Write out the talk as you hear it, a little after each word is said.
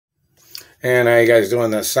And how you guys doing?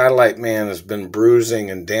 That satellite man has been bruising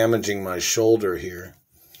and damaging my shoulder here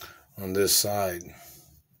on this side.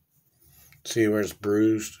 See where it's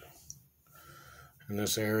bruised? In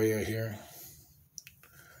this area here.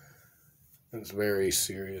 It's very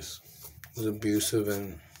serious. It's abusive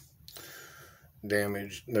and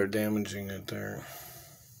damaged. They're damaging it there.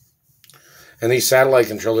 And these satellite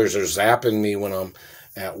controllers are zapping me when I'm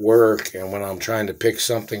at work and when I'm trying to pick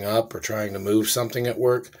something up or trying to move something at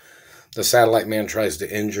work. The satellite man tries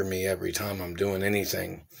to injure me every time I'm doing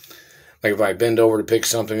anything. Like if I bend over to pick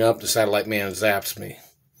something up, the satellite man zaps me.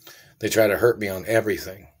 They try to hurt me on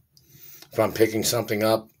everything. If I'm picking something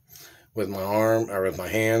up with my arm or with my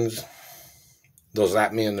hands, they'll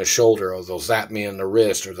zap me in the shoulder, or they'll zap me in the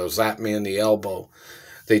wrist, or they'll zap me in the elbow.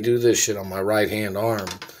 They do this shit on my right hand arm.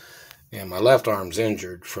 And my left arm's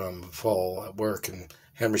injured from a fall at work and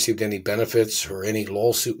haven't received any benefits or any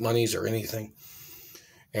lawsuit monies or anything.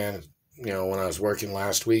 And, you know, when I was working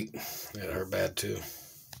last week, it hurt bad too.